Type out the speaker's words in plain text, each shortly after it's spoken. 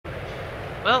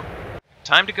Well,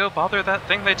 time to go bother that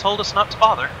thing they told us not to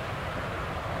bother.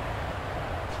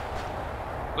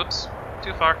 Whoops,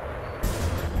 too far.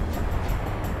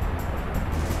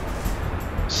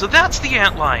 So that's the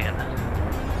antlion.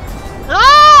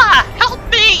 Ah! Help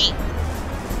me!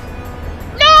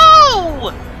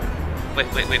 No!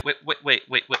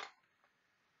 Wait.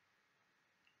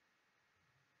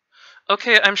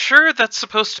 Okay, I'm sure that's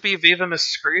supposed to be Vivi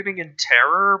screaming in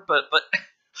terror, but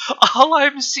all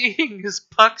I'm seeing is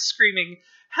Puck screaming,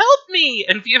 "Help me!"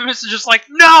 And Vivi is just like,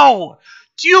 "No!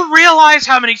 Do you realize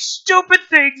how many stupid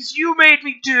things you made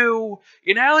me do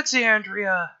in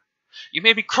Alexandria? You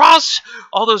made me cross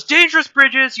all those dangerous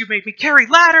bridges, you made me carry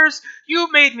ladders,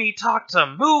 you made me talk to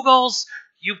Moogles,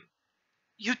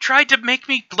 you tried to make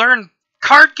me learn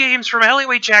card games from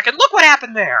Alleyway Jack, and look what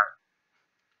happened there!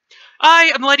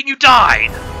 I am letting you die!"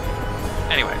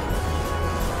 Anyway.